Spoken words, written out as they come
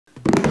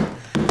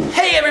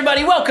Hey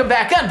everybody, welcome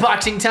back.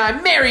 Unboxing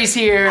time. Mary's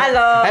here.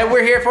 Hello. And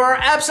we're here for our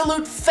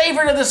absolute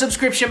favorite of the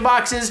subscription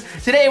boxes.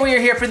 Today we are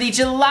here for the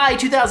July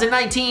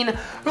 2019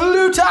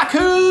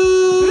 Lootaku.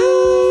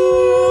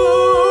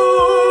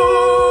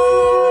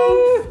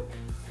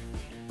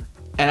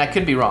 And I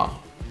could be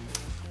wrong.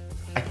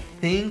 I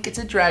think it's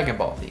a Dragon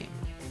Ball theme.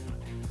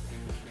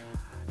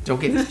 Don't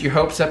get your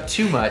hopes up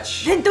too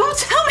much. Then don't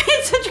tell me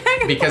it's a Dragon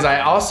Ball. Because I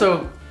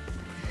also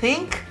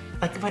think,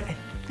 I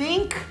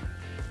think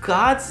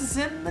Gods is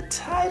in the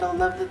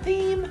title of the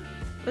theme.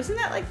 Wasn't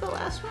that like the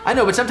last one? I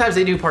know, but sometimes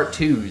they do part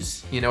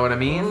twos, you know what I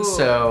mean? Ooh.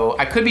 So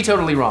I could be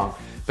totally wrong,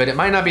 but it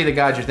might not be the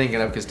Gods you're thinking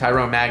of because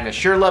Tyrone Magnus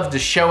sure loves to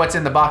show what's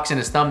in the box in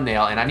his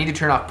thumbnail, and I need to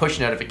turn off push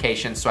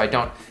notifications so I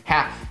don't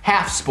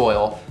half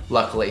spoil,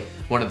 luckily,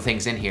 one of the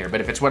things in here.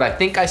 But if it's what I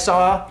think I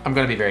saw, I'm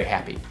gonna be very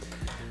happy.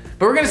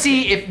 But we're gonna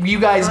see if you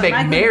guys make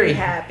Mary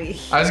happy.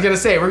 I was gonna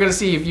say, we're gonna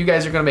see if you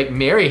guys are gonna make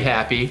Mary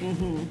happy.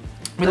 Mm-hmm.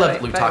 We love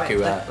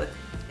Lootaku.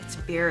 It's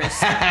Beerus.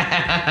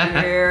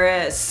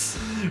 Beerus.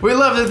 We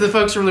love that the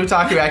folks from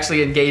Lootaku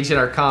actually engage in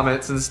our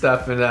comments and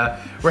stuff, and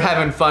we're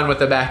having fun with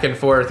the back and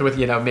forth with,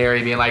 you know,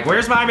 Mary being like,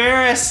 "Where's my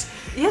Beerus?"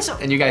 Yes.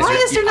 And you guys why are,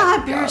 is there not a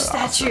God, Beerus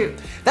statue?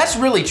 Awesome. That's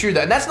really true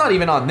though, and that's not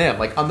even on them.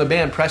 Like on the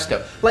band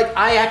Presto. Like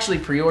I actually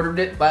pre-ordered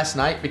it last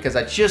night because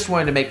I just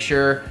wanted to make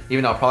sure,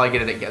 even though I'll probably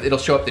get it, it'll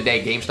show up the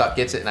day GameStop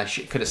gets it, and I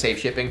could have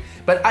saved shipping.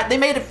 But they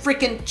made a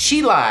freaking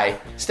Chilai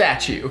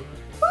statue.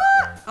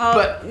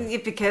 But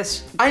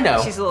because I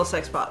know she's a little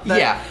sex bot. But,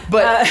 yeah,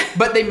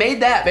 but they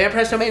made that. Band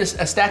Presto made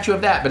a statue of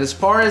that. But as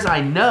far as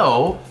I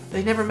know,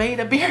 they never made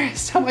a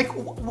Beerus. I'm like,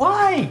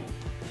 why?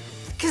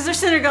 Because they're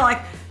sitting there going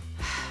like,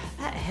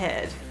 that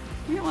head.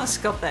 You don't want to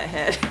sculpt that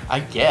head. I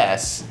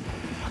guess.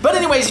 But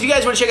anyways, if you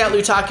guys want to check out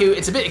Lootaku,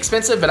 it's a bit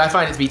expensive, but I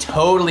find it to be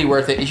totally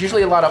worth it. It's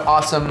usually a lot of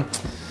awesome.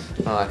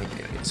 Oh, I think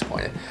you're gonna be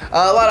disappointed.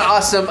 A lot of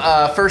awesome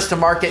first to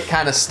market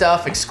kind of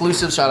stuff,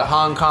 exclusives out of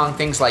Hong Kong,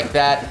 things like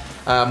that.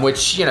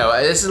 Which, you know,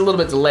 this is a little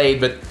bit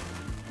delayed, but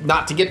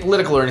not to get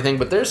political or anything,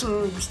 but there's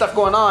some stuff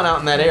going on out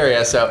in that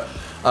area. So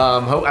I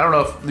don't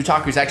know if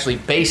Lootaku's actually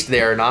based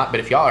there or not, but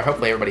if y'all are,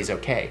 hopefully everybody's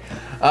okay.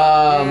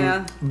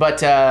 Yeah.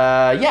 But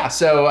yeah,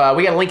 so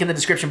we got a link in the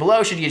description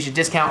below. Should you get your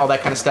discount, all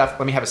that kind of stuff.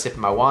 Let me have a sip of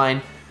my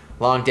wine.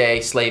 Long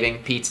day,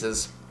 slaving,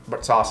 pizzas,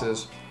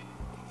 sauces.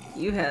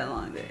 You had a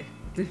long day.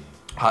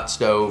 Hot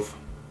stove,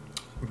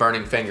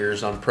 burning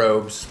fingers on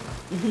probes.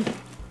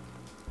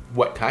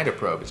 What kind of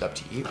probe is up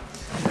to you. All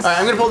right,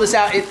 I'm gonna pull this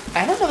out.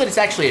 I don't know that it's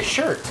actually a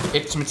shirt.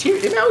 It's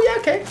material. Oh yeah,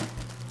 okay.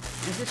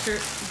 It's a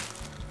shirt.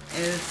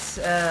 It's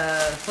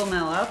Full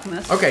Metal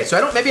Alchemist. Okay,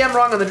 so maybe I'm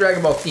wrong on the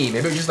Dragon Ball theme.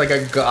 Maybe it was just like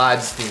a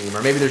Gods theme,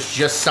 or maybe there's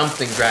just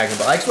something Dragon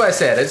Ball. That's what I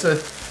said.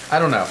 I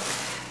don't know.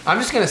 I'm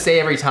just gonna say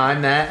every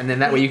time that, and then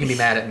that way you can be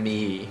mad at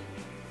me.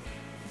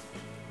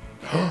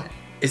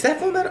 Is that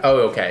Full Metal? Oh,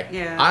 okay.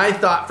 Yeah. I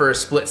thought for a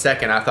split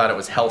second, I thought it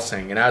was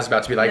Hellsing, and I was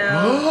about to be like,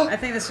 no, I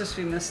think this was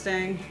supposed to be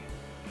Mustang.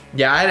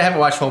 Yeah, I haven't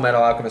watched Full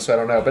Metal Alchemist, so I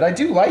don't know, but I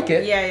do like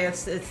it. Yeah,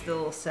 it's the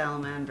little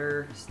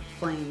salamander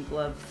flame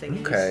glove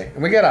thingies. Okay,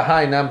 and we got a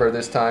high number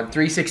this time,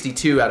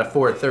 362 out of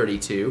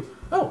 432.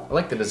 Oh, I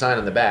like the design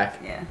on the back.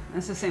 Yeah,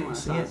 that's the same one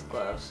as his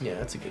gloves. Yeah,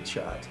 that's a good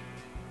shot.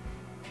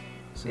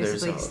 So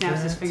basically, he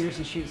snaps his fingers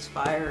and shoots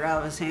fire out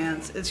of his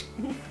hands. It's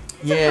a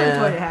yeah.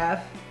 fun toy to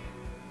have.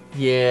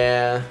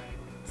 Yeah,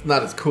 it's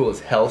not as cool as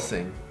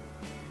Hellsing.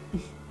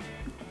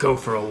 Go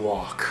for a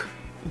walk.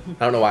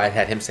 I don't know why I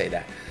had him say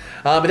that.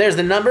 But there's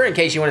the number in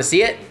case you want to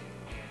see it.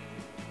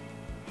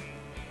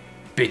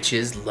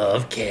 Bitches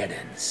love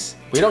cannons.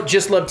 We don't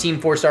just love Team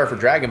 4-Star for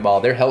Dragon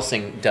Ball. Their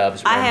Hellsing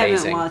dubs were amazing. I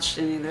haven't watched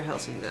any of their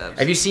Hellsing dubs.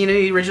 Have you seen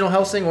any original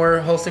Hellsing or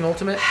Hellsing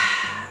Ultimate?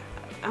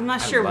 I'm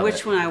not sure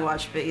which one I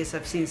watched, but yes,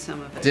 I've seen some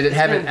of it. Did it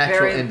have an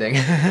actual ending?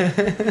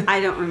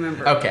 I don't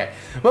remember. Okay.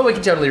 Well, we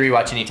can totally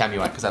rewatch anytime you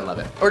want because I love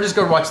it. Or just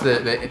go watch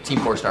the Team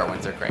 4-Star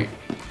ones. They're great.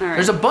 All right.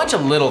 There's a bunch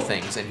of little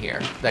things in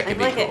here that could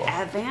be like cool.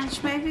 An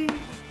Advance, maybe?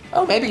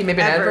 Oh, maybe an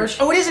Adverge.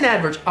 Oh, it is an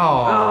Adverge.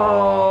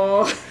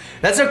 Oh.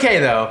 That's okay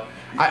though.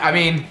 I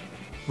mean,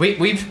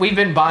 we've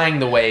been buying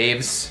the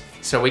waves,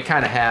 so we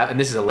kind of have, and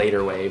this is a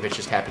later wave. It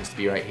just happens to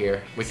be right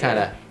here. We kind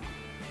of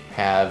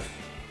have.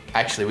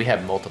 Actually, we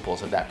have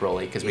multiples of that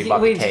Broly because we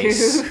bought the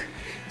case.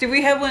 Do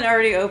we have one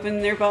already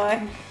open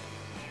nearby?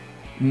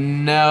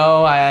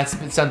 No,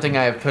 that's something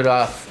I've put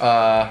off.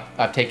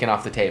 I've taken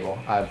off the table.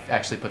 I've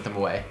actually put them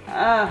away.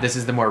 This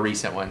is the more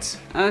recent ones.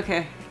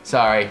 Okay.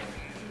 Sorry.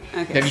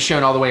 Okay. Have you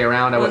shown all the way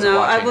around? I wasn't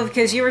watching.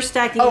 Because you were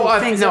stacking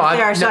things up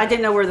there, so I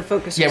didn't know where the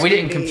focus was. Yeah, we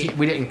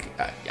didn't.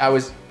 I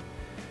was.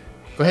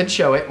 Go ahead and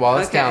show it while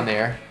it's down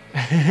there.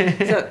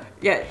 So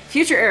yeah,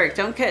 future Eric,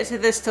 don't cut to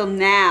this till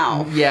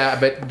now. Yeah,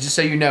 but just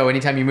so you know,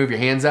 anytime you move your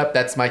hands up,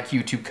 that's my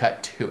cue to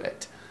cut to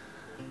it.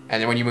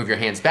 And then when you move your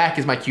hands back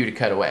is my cue to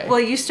cut away. Well,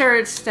 you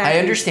started stacking I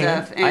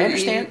understand. stuff. And I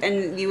understand.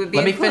 And you would be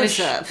Let me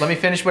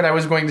finish what I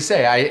was going to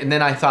say. And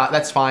then I thought,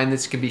 that's fine.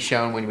 This can be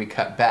shown when we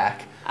cut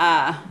back.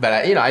 But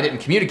I didn't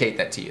communicate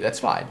that to you. That's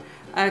fine.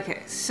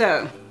 Okay,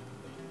 so.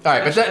 All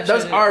right, but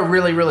those are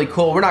really, really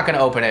cool. We're not going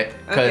to open it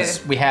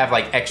because we have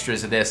like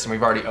extras of this and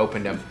we've already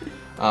opened them.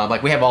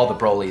 Like we have all the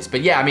Brolys, but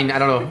yeah, I mean, I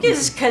don't know. You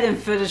just cut in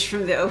footage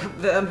from the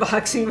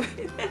unboxing.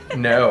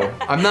 No,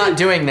 I'm not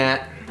doing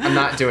that. I'm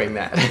not doing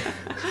that.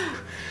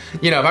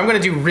 You know, if I'm gonna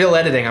do real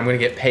editing, I'm gonna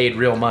get paid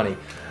real money.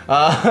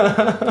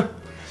 I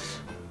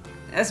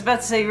was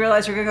about to say, you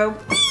realize we're gonna go.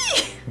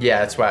 Yeah,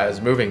 that's why I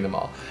was moving them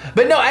all.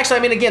 But no, actually,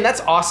 I mean, again,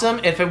 that's awesome.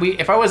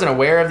 If I wasn't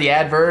aware of the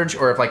Adverge,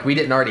 or if like we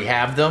didn't already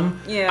have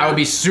them, yeah. I would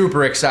be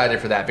super excited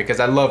for that because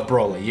I love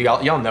Broly.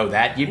 Y'all know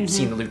that. You've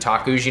seen the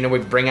Lootakus. You know we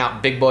bring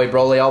out big boy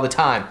Broly all the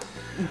time.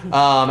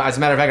 As a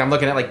matter of fact, I'm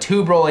looking at like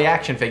 2 Broly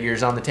action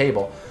figures on the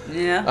table.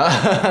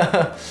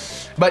 Yeah.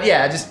 But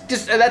yeah, just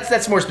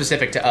that's more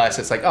specific to us.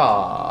 It's like,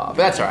 oh, but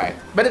that's all right.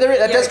 But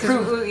that does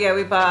prove.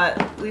 We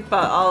bought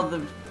all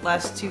the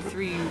last 2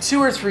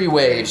 or 3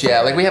 waves.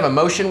 Yeah, like we have a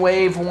Motion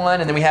Wave 1,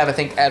 and then we have, I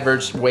think,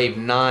 Adverge Wave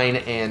 9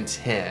 and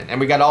 10,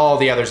 and we got all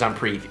the others on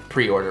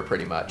pre-order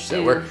pretty much.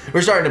 So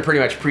we're starting to pretty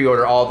much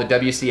pre-order all the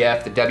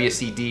WCF, the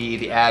WCD,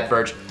 the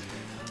Adverge,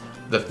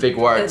 the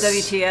Figuarts.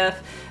 The WTF.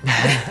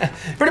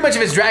 Pretty much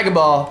if it's Dragon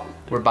Ball,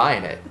 we're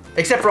buying it.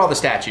 Except for all the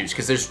statues,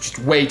 because there's just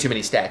way too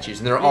many statues,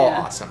 and they're all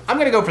awesome. I'm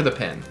gonna go for the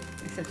pin.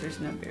 Except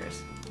there's no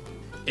bears.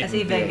 That's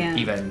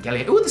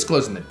Evangelion. Ooh, this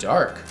glows in the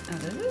dark. Oh,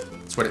 does it?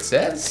 That's what it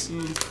says.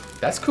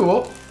 That's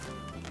cool.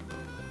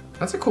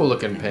 That's a cool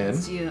looking pin.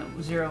 It's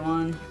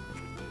 01.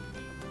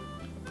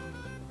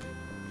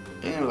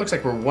 And it looks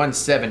like we're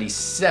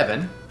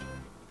 177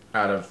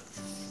 out of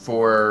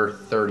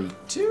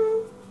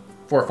 432?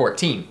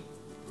 414.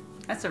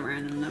 That's a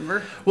random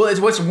number. Well,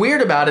 what's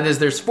weird about it is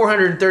there's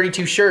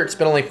 432 shirts,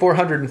 but only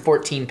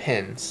 414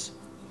 pins.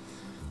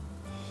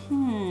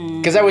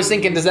 Because I was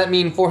thinking, does that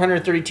mean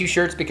 432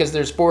 shirts because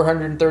there's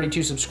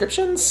 432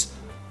 subscriptions?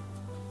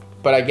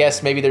 But I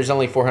guess maybe there's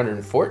only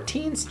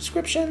 414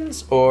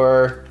 subscriptions,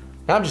 or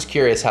I'm just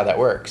curious how that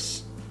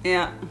works.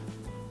 Yeah.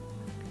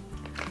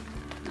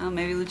 Oh,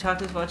 maybe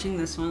Lootaku's watching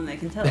this one and they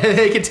can tell us.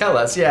 They can tell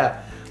us,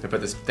 yeah. I put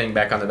this thing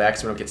back on the back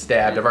so we don't get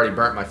stabbed. I've already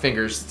burnt my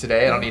fingers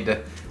today. I don't need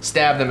to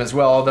stab them as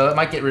well, although it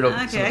might get rid of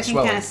some of the swelling. Okay, I can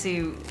kind of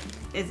see.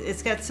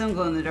 It's got some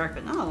glow in the dark,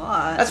 but not a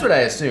lot. That's what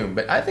I assume,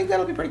 but I think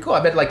that'll be pretty cool.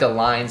 I bet like the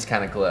lines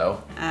kind of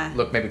glow.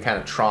 Look maybe kind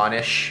of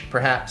Tron-ish,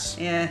 perhaps.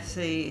 Yeah,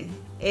 see.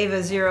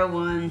 Ava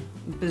 01,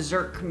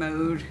 Berserk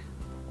mode.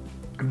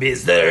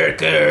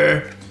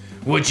 Berserker,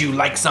 would you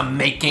like some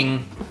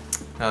making?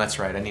 Oh, that's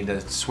right. I need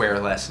to swear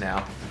less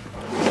now.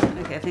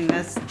 Okay, I think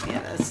that's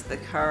the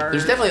card.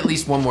 There's definitely at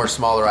least one more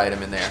smaller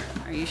item in there.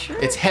 Are you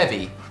sure? It's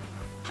heavy.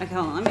 Okay,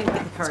 hold on. Let me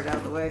get the card out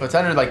of the way. But it's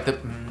under like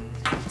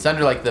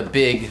the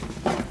big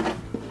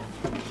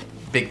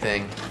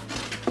thing.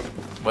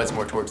 Was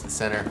more towards the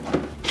center.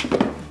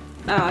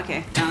 Oh,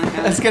 okay.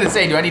 I was gonna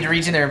say, do I need to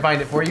reach in there and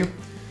find it for you?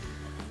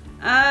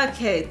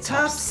 Okay,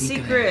 top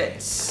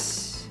secret.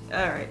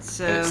 All right,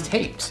 so. And it's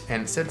taped,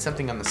 and it said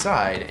something on the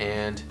side,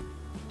 and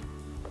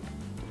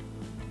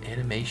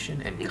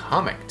animation and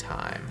comic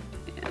time.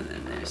 And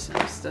then there's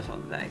some stuff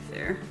on the back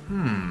there.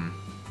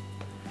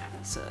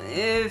 So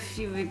if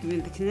you would give me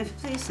the kniff,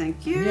 please,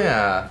 thank you.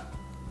 Yeah.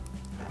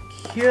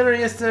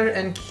 Curiouser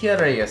and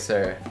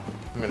curiouser.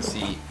 I'm gonna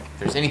see if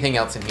there's anything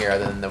else in here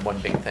other than the one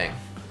big thing.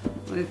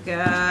 We've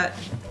got.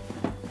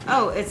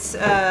 Oh, it's.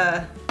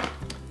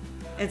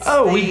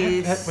 Oh,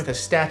 we have that with a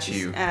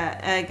statue.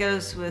 It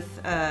goes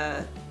with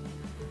the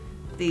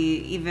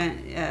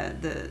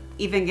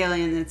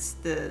Evangelion. It's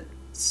the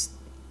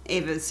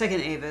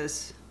second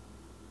Ava's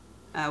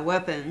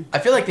weapon. I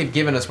feel like they've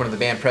given us one of the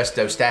Van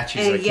Presto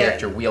statues of a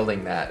character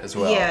wielding that as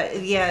well.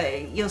 Yeah.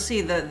 You'll see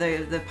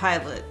the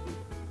pilot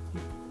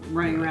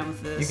running around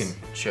with this. You can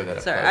show that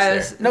up.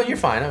 Sorry, No, you're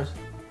fine. I was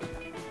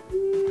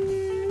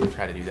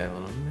try to do that a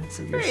little bit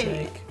for your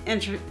sake.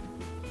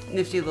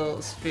 Nifty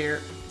little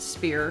spear.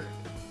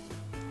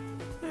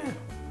 Yeah.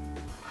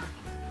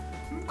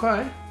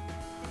 Okay.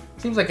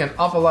 Seems like an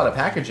awful lot of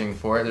packaging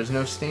for it. There's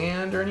no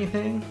stand or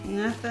anything.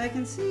 Not that I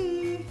can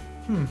see.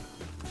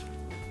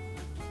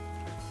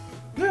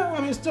 No, I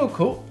mean, it's still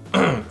cool.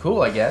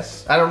 Cool, I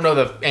guess. I don't know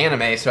the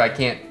anime, so I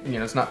can't,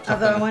 it's not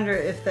something. Although I wonder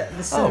if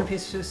the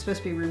centerpiece was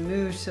supposed to be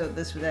removed so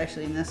this would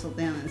actually nestle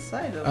down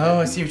inside of it. Oh,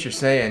 I see what you're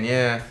saying,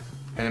 yeah.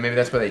 And maybe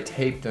that's why they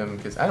taped them,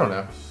 because I don't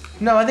know.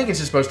 No, I think it's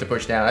just supposed to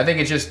push down. I think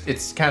it's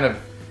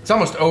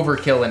almost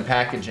overkill in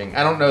packaging.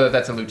 I don't know that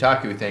that's a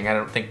Lootaku thing. I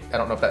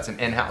don't know if that's an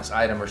in-house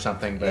item or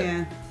something, but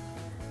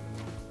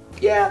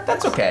yeah,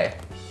 that's okay.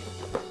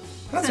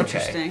 That's okay.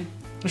 Interesting.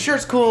 The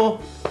shirt's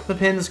cool. The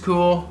pin's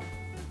cool.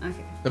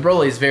 Okay. The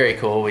Broly is very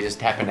cool. We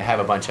just happen to have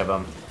a bunch of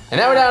them. And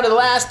now we're down to the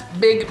last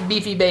big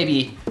beefy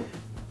baby.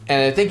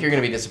 And I think you're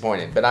gonna be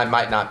disappointed, but I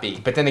might not be.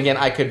 But then again,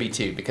 I could be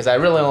too, because I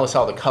really only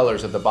saw the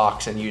colors of the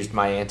box and used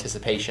my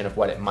anticipation of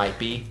what it might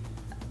be.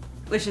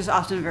 Which is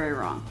often very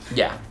wrong.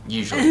 Yeah,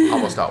 usually,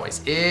 almost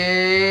always.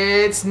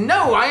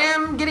 I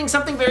am getting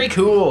something very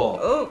cool.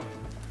 Oh,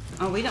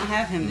 we don't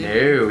have him, do we?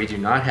 No, we do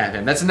not have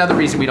him. That's another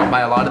reason we don't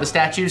buy a lot of the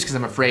statues, because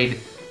I'm afraid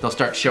they'll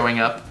start showing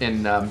up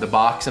in the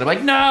box, and I'm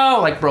like, no,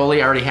 like Broly,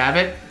 I already have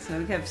it. So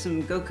we have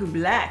some Goku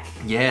Black.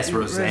 Yes,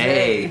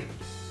 Rosé.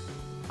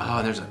 Oh,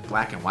 and there's a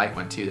black and white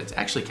one too. That's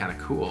actually kind of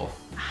cool.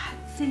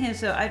 thing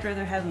is, though, I'd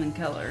rather have them in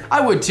color. I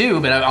would too,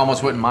 but I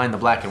almost wouldn't mind the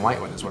black and white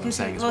one is what I'm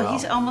saying as well. Well,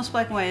 he's almost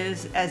black and white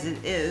as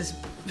it is.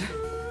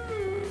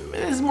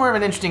 It's more of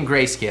an interesting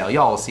grayscale.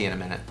 Y'all will see in a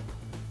minute.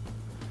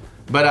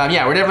 But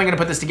yeah, we're definitely gonna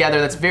put this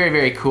together. That's very,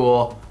 very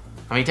cool.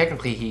 I mean,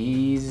 technically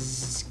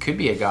could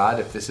be a god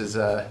if this is,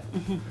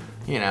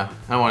 you know,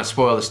 I don't want to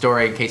spoil the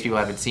story in case people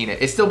haven't seen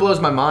it. It still blows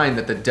my mind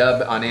that the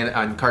dub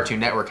on Cartoon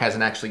Network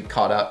hasn't actually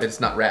caught up. It's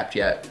not wrapped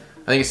yet.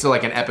 I think it's still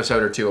like an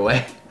episode or two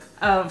away.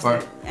 Oh,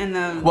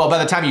 well, by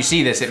the time you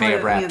see this, it may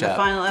have wrapped the up.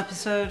 final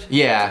episode?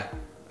 Yeah.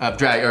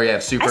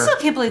 Super. I still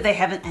can't believe they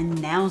haven't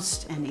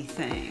announced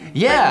anything.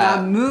 Yeah.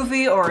 Like a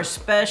movie or a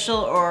special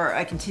or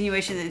a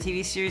continuation of the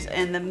TV series.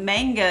 And the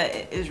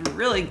manga is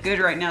really good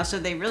right now, so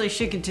they really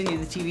should continue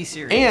the TV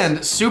series.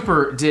 And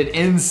Super did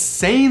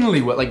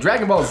insanely well. Like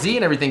Dragon Ball Z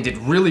and everything did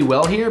really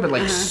well here, but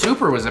like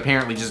Super was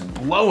apparently just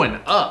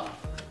blowing up.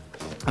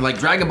 And like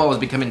Dragon Ball has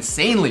become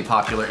insanely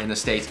popular in the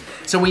States.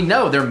 So we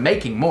know they're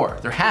making more.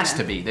 There has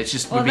to be. That's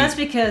just that's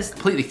because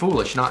completely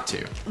foolish not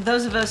to.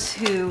 Those of us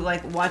who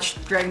like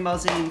watched Dragon Ball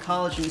Z in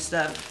college and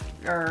stuff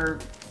are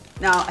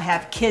now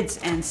have kids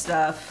and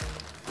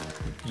stuff.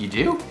 You do?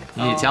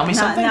 You need to tell me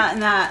something?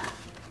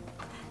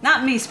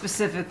 Not me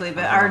specifically,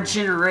 but our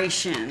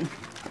generation.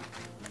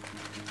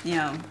 You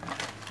know.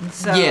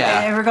 So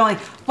yeah. And we're going,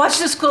 watch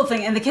this cool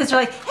thing, and the kids are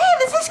like, hey,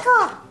 this is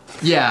cool.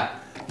 Yeah.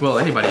 Well,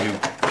 anybody who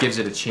gives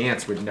it a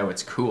chance would know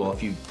it's cool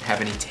if you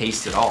have any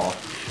taste at all.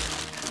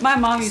 My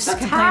mom used to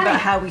complain about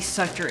how we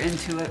sucked her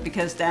into it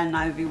because Dad and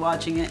I would be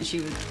watching it and she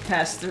would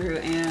pass through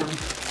and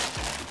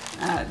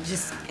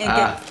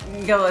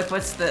go like,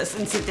 what's this?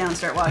 And sit down and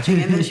start watching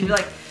it. And then she'd be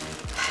like,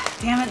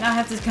 damn it, now I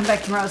have to come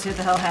back tomorrow to see what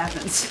the hell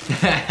happens.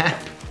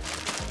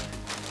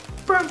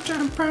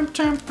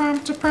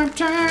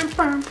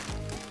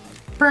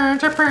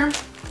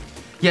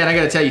 Yeah, and I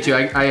gotta tell you too,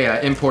 I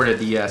imported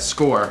the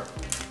score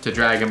to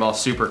Dragon Ball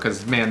Super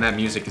because man, that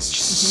music is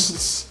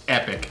just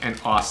epic and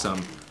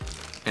awesome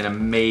and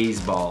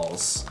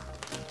amazeballs.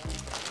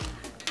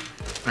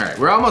 All right,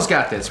 we're almost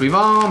got this. We've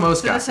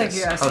almost got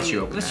this. I'll let you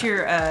open What's that.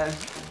 your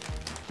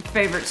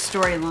favorite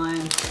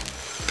storyline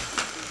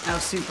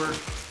of Super?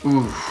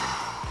 Ooh.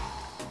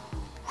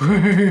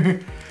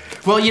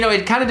 Well, you know,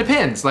 it kind of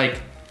depends.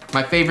 Like,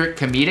 my favorite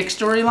comedic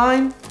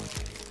storyline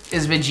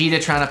is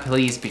Vegeta trying to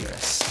please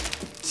Beerus.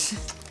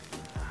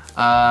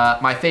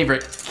 My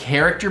favorite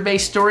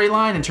character-based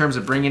storyline in terms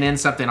of bringing in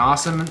something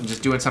awesome and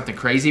just doing something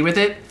crazy with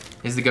it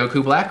is the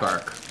Goku Black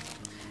arc.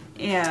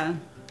 Yeah.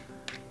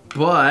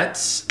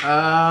 But,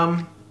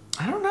 I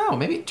don't know.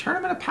 Maybe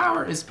Tournament of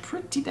Power is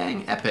pretty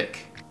dang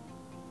epic.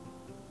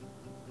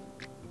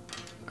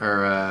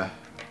 Or,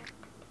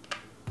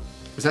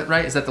 is that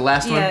right? Is that the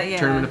last one? Yeah.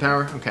 Tournament of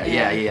Power? Okay,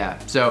 yeah.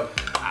 So,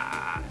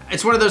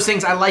 it's one of those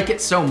things, I like it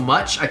so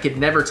much, I could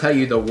never tell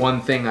you the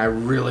one thing I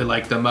really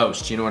like the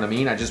most. You know what I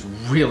mean? I just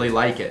really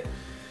like it.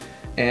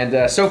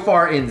 And so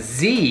far in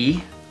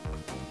Z...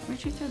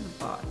 Where'd you throw the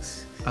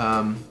box?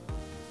 Oh,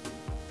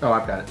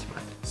 I've got it to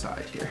my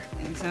side here.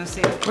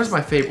 So What's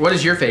my favorite? What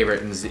is your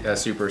favorite in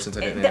Super since I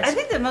didn't ask? I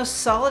think the most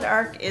solid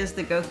arc is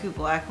the Goku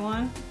Black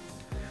one.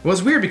 Well,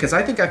 it's weird because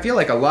I feel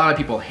like a lot of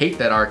people hate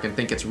that arc and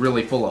think it's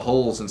really full of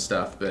holes and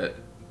stuff, but...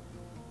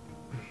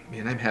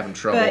 Man, I'm having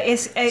trouble. But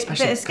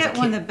it's got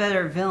one of the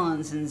better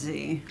villains in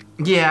Z.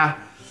 Yeah.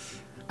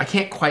 I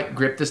can't quite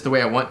grip this the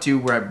way I want to,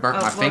 where I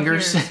burnt my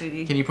fingers.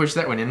 Here, Can you push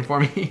that one in for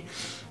me?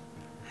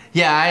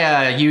 Yeah,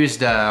 I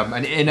used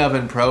an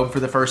in-oven probe for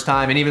the first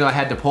time, and even though I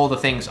had to pull the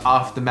things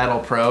off the metal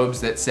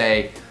probes that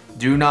say,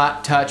 do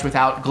not touch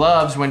without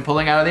gloves when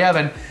pulling out of the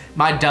oven,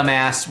 my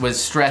dumbass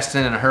was stressed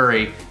and in a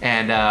hurry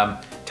and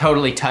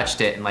totally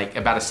touched it in like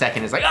about a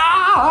second. It's like,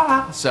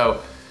 ah!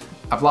 So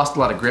I've lost a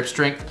lot of grip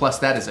strength, plus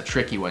that is a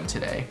tricky one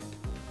today.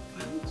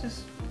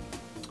 Just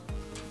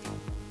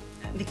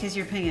because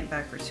you're paying it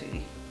backwards,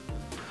 sweetie.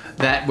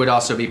 That would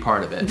also be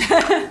part of it.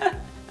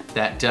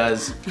 That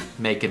does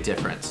make a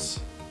difference.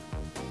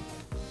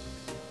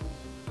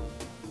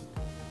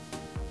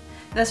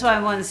 That's why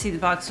I wanted to see the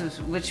box was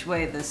which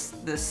way the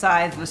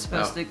scythe was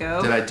supposed to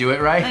go. Did I do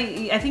it right?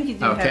 I think you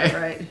do have it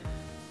right.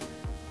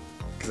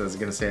 Because I was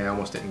gonna say I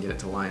almost didn't get it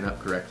to line up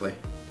correctly.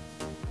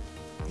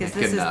 Because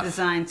this is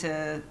designed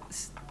to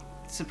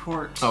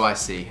support. Oh, I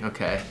see.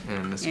 Okay,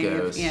 and this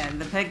goes. Yeah,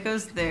 the peg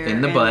goes there.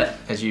 In the butt,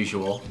 as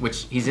usual.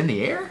 Which he's in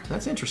the air?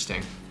 That's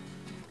interesting.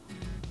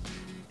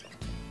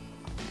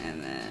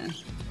 And then.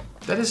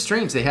 That is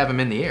strange. They have him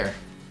in the air.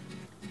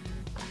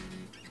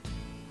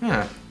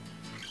 Yeah.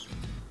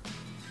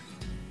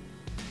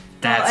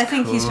 That's I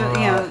think cool. he's,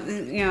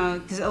 you know,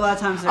 because a lot of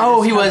times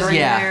they're he was, hovering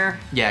yeah. there.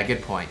 Yeah,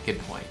 good point, good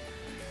point.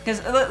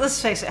 Because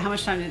let's face it, how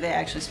much time do they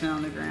actually spend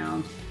on the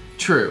ground?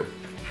 True.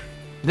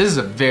 This is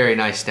a very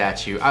nice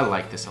statue. I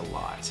like this a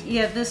lot.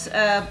 Yeah, this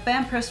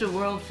Bam Presto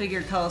World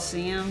Figure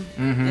Coliseum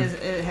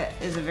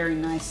is a very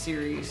nice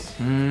series.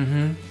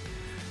 Mm-hmm.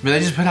 But they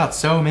just put out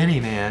so many,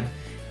 man.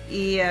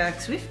 Yeah,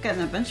 because we've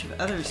gotten a bunch of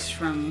others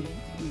from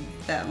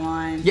that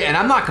line. Yeah, and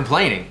I'm not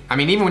complaining. I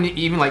mean,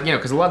 even like, you know,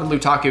 because a lot of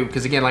Lootaku,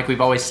 because again, like we've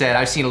always said,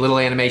 I've seen a little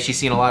anime, she's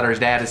seen a lot, or his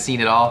dad has seen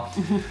it all.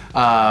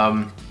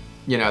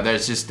 you know,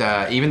 there's just,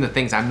 even the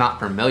things I'm not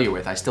familiar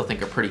with, I still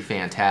think are pretty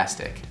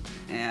fantastic.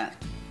 Yeah.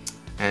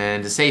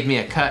 And to save me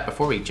a cut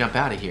before we jump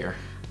out of here.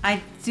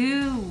 I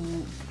do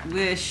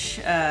wish,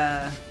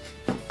 oh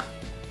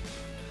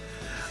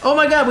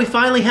my God, we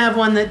finally have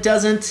one that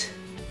doesn't...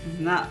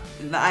 the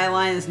eye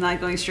line is not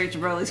going straight to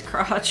Broly's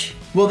crotch.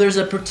 Well, there's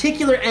a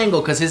particular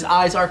angle because his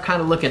eyes are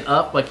kind of looking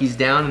up like he's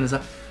down and his,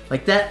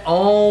 like that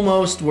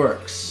almost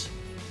works,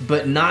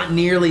 but not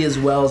nearly as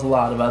well as a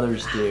lot of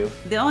others do.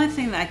 The only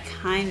thing that I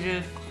kind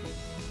of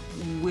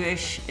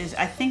wish is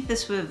I think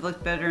this would have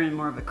looked better in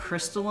more of a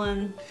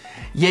crystalline.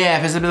 Yeah,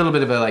 if it's a little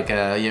bit of a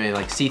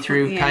like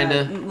see-through kind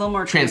of. A little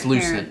more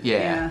translucent. Yeah.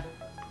 Yeah.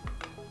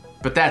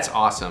 But that's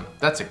awesome.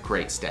 That's a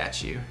great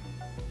statue.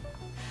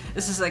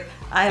 This is like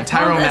I have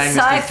Tyrone come Magnus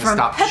aside needs to from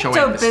stop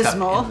showing the stuff in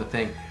the Pepto-Bismol.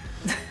 thing.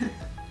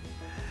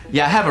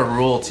 Yeah, I have a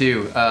rule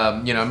too.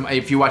 You know,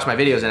 if you watch my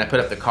videos and I put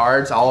up the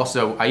cards, I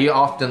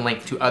often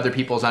link to other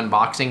people's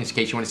unboxings in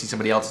case you want to see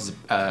somebody else's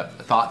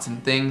thoughts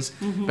and things.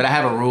 But I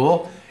have a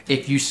rule: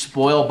 if you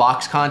spoil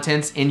box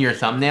contents in your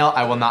thumbnail,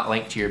 I will not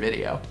link to your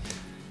video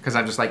because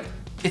I'm just like,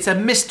 it's a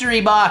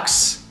mystery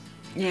box.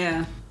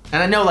 Yeah.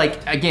 And I know,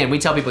 like, again, we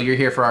tell people you're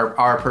here for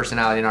our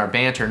personality and our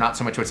banter, not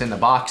so much what's in the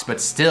box, but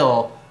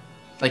still,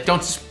 like,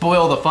 don't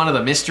spoil the fun of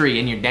the mystery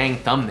in your dang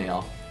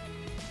thumbnail.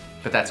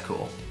 But that's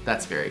cool.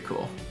 That's very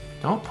cool.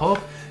 Don't poke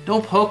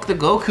the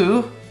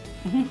Goku.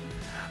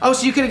 Oh,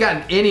 so you could have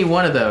gotten any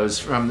one of those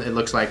from, it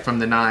looks like, from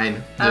the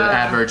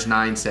Adverge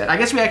 9 set. I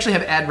guess we actually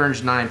have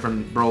Adverge 9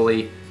 from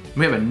Broly.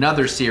 We have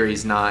another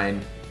Series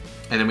 9,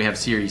 and then we have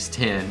Series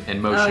 10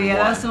 and Motion 1. Oh yeah,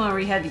 that's the one where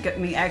you had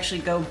to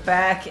actually go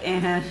back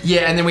and...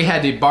 Yeah, and then we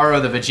had to borrow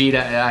the Vegeta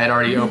I had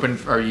already opened,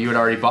 or you had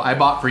already bought. I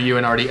bought for you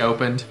and already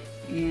opened.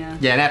 Yeah.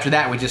 Yeah, and after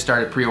that we just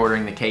started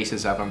pre-ordering the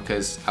cases of them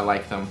because I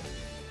like them.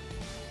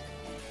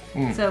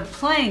 So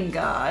playing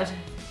God.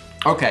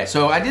 Okay,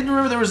 so I didn't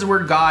remember there was the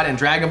word God and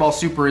Dragon Ball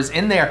Super is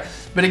in there.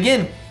 But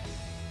again,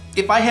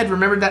 if I had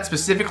remembered that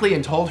specifically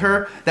and told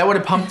her, that would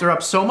have pumped her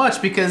up so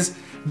much because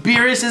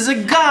Beerus is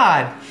a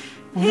god.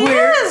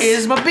 Where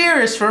is my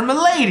Beerus for my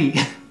lady?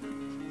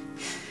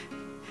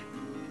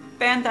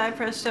 Bandai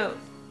Presto.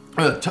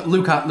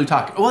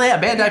 Lootaku. Well, yeah,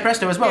 Bandai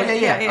Presto as well.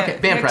 Yeah. Okay,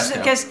 Band Presto.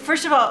 Because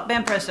first of all,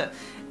 Band Presto.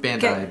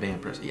 Band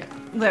Presto, yeah.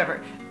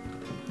 Whatever.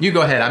 You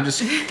go ahead, I'm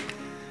just...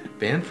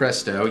 Band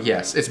Presto,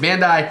 yes. It's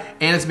Bandai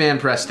and it's Band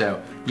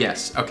Presto.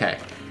 Yes, okay.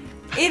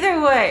 Either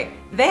way,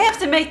 they have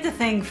to make the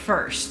thing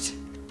first.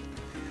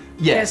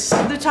 Yes.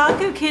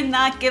 Lootaku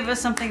cannot give us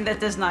something that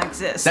does not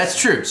exist.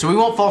 That's true, so we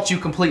won't fault you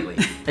completely.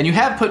 And you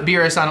have put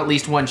Beerus on at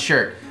least one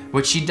shirt,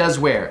 which she does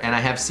wear, and I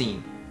have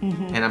seen.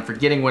 And I'm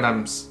forgetting what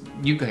I'm...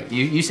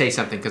 You say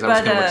something, because I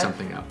was going to look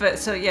something up. But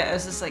so yeah,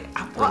 it's just like,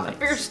 I want a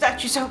Beerus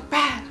statue so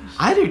bad.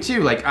 I do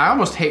too, like I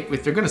almost hate,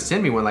 if they're going to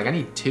send me one, like I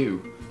need 2.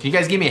 Can you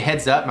guys give me a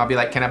heads up and I'll be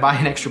like, can I buy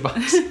an extra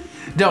box?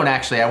 Don't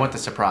actually, I want the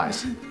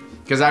surprise.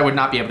 Because I would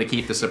not be able to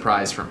keep the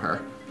surprise from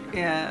her.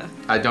 Yeah.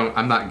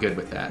 I'm not good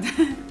with that.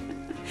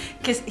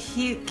 Because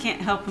he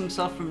can't help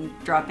himself from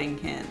dropping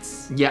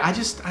hints. Yeah,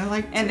 I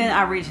like And then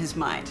I read his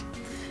mind.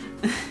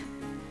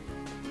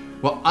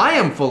 Well, I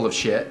am full of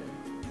shit.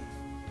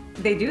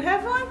 They do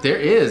have one? There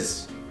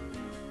is.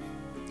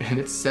 And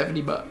it's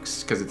 $70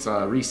 because it's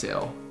a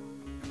resale.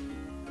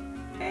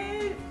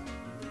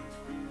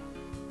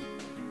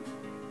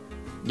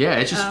 Yeah,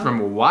 it's just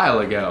from a while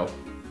ago.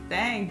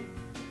 Dang.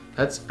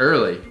 That's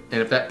early.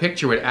 And if that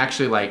picture would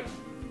actually like,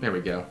 there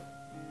we go.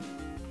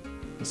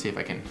 Let's see if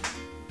I can.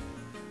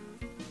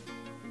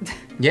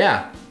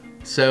 Yeah.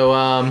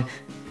 So,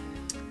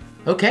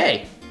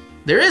 okay.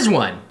 There is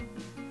one.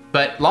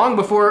 But long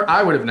before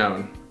I would have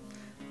known.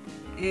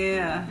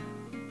 Yeah.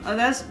 Oh,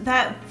 that's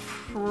that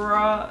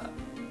what?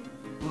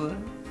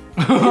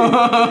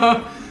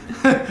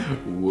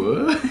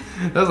 What?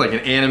 That was like an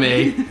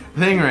anime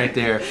thing right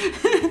there.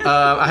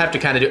 I have to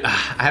kind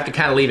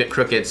of leave it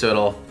crooked so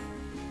it'll.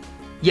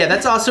 Yeah,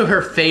 that's also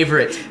her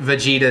favorite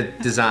Vegeta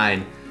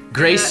design.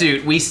 Gray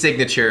suit, Whis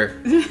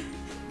signature.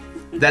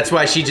 That's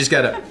why she just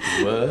got a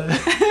what?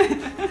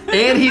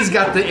 And he's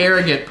got the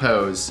arrogant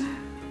pose.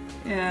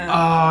 Yeah.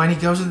 Oh, and he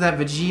goes with that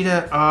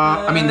Vegeta.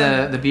 I mean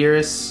the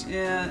Beerus.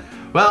 Yeah.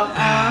 Well.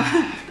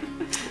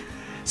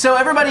 So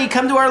everybody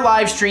come to our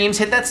live streams,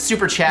 hit that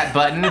super chat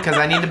button because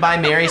I need to buy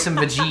Mary some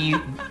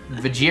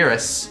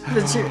Vegeirus.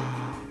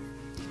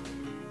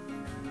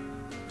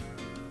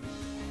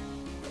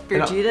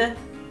 Vegeta?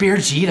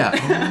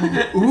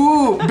 Beerjeta.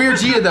 Ooh,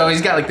 Beerjeta though,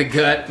 he's got like the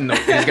gut and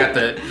he's got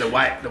the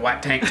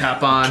white tank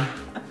top on.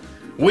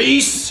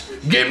 Whis,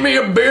 get me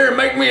a beer and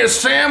make me a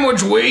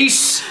sandwich,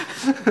 Whis.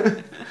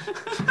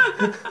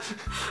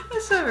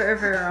 That's so very,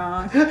 very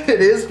wrong.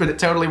 It is, but it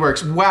totally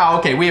works. Wow,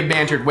 okay, we have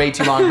bantered way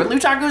too long, but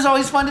Lootaku is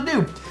always fun to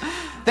do.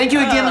 Thank you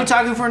again,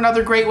 Lootaku, for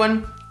another great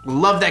one.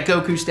 Love that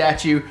Goku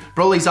statue.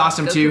 Broly's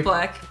awesome Goku too.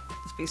 Black,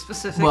 let's be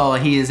specific. Well,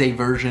 he is a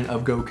version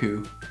of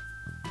Goku.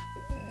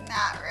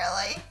 Not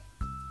really.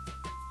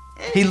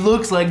 He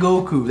looks like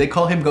Goku. They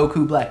call him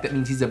Goku Black. That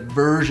means he's a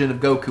version of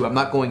Goku. I'm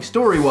not going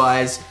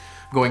story-wise,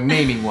 I'm going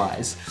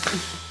naming-wise.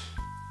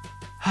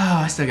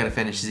 I still gotta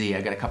finish Z.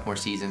 I got a couple more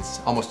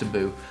seasons, almost a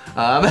boo.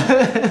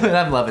 But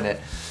I'm loving it.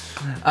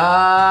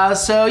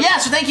 So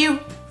thank you.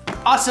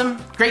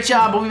 Awesome, great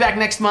job. We'll be back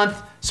next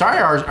month. Sorry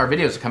our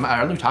videos come out,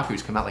 our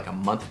Lootaku's come out like a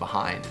month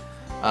behind.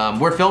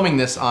 We're filming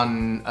this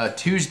on a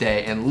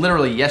Tuesday, and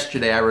literally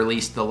yesterday I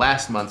released the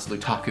last month's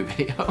Lootaku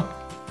video.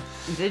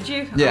 Did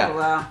you? Yeah. Oh,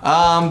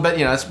 wow. But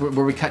you know, that's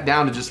where we cut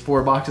down to just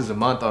 4 boxes a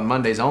month on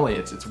Mondays only.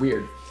 It's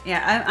weird.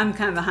 Yeah, I'm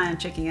kind of behind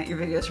checking out your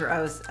videos where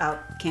I was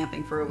out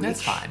camping for a week.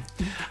 That's fine.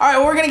 All right,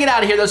 well, we're gonna get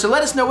out of here though, so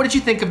let us know, what did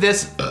you think of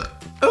this?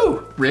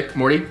 Ooh, Rick,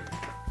 Morty.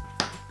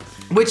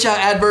 Which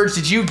adverbs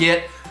did you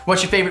get?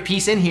 What's your favorite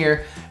piece in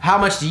here? How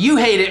much do you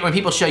hate it when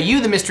people show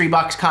you the mystery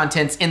box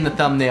contents in the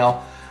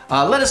thumbnail?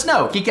 Let us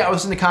know. Geek out with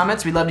us in the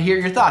comments. We'd love to hear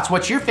your thoughts.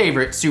 What's your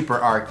favorite super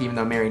arc? Even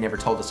though Mary never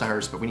told us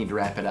hers, but we need to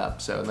wrap it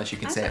up. So unless you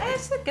can say it. I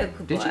said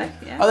Goku Did Black,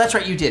 you? yeah. Oh, that's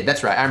right, you did.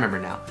 That's right, I remember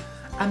now.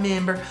 I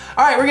remember.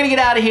 All right, we're gonna get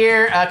out of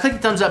here. Click the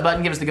thumbs up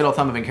button, give us the good old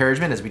thumb of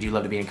encouragement, as we do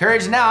love to be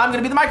encouraged. Now I'm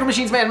gonna be the Micro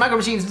Machines man. Micro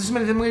Machines, it's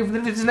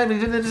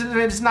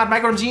not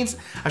Micro Machines.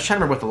 I was trying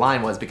to remember what the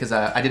line was because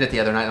I did it the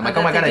other night. I'm like,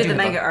 oh my god, I do the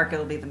manga arc,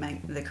 it'll be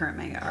the current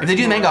manga arc. If they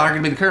do the manga arc,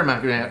 it'll be the current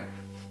manga arc.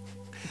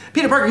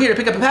 Peter Parker here to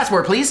pick up a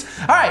passport, please.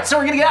 All right, so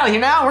we're gonna get out of here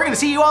now. We're gonna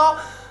see you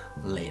all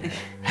later.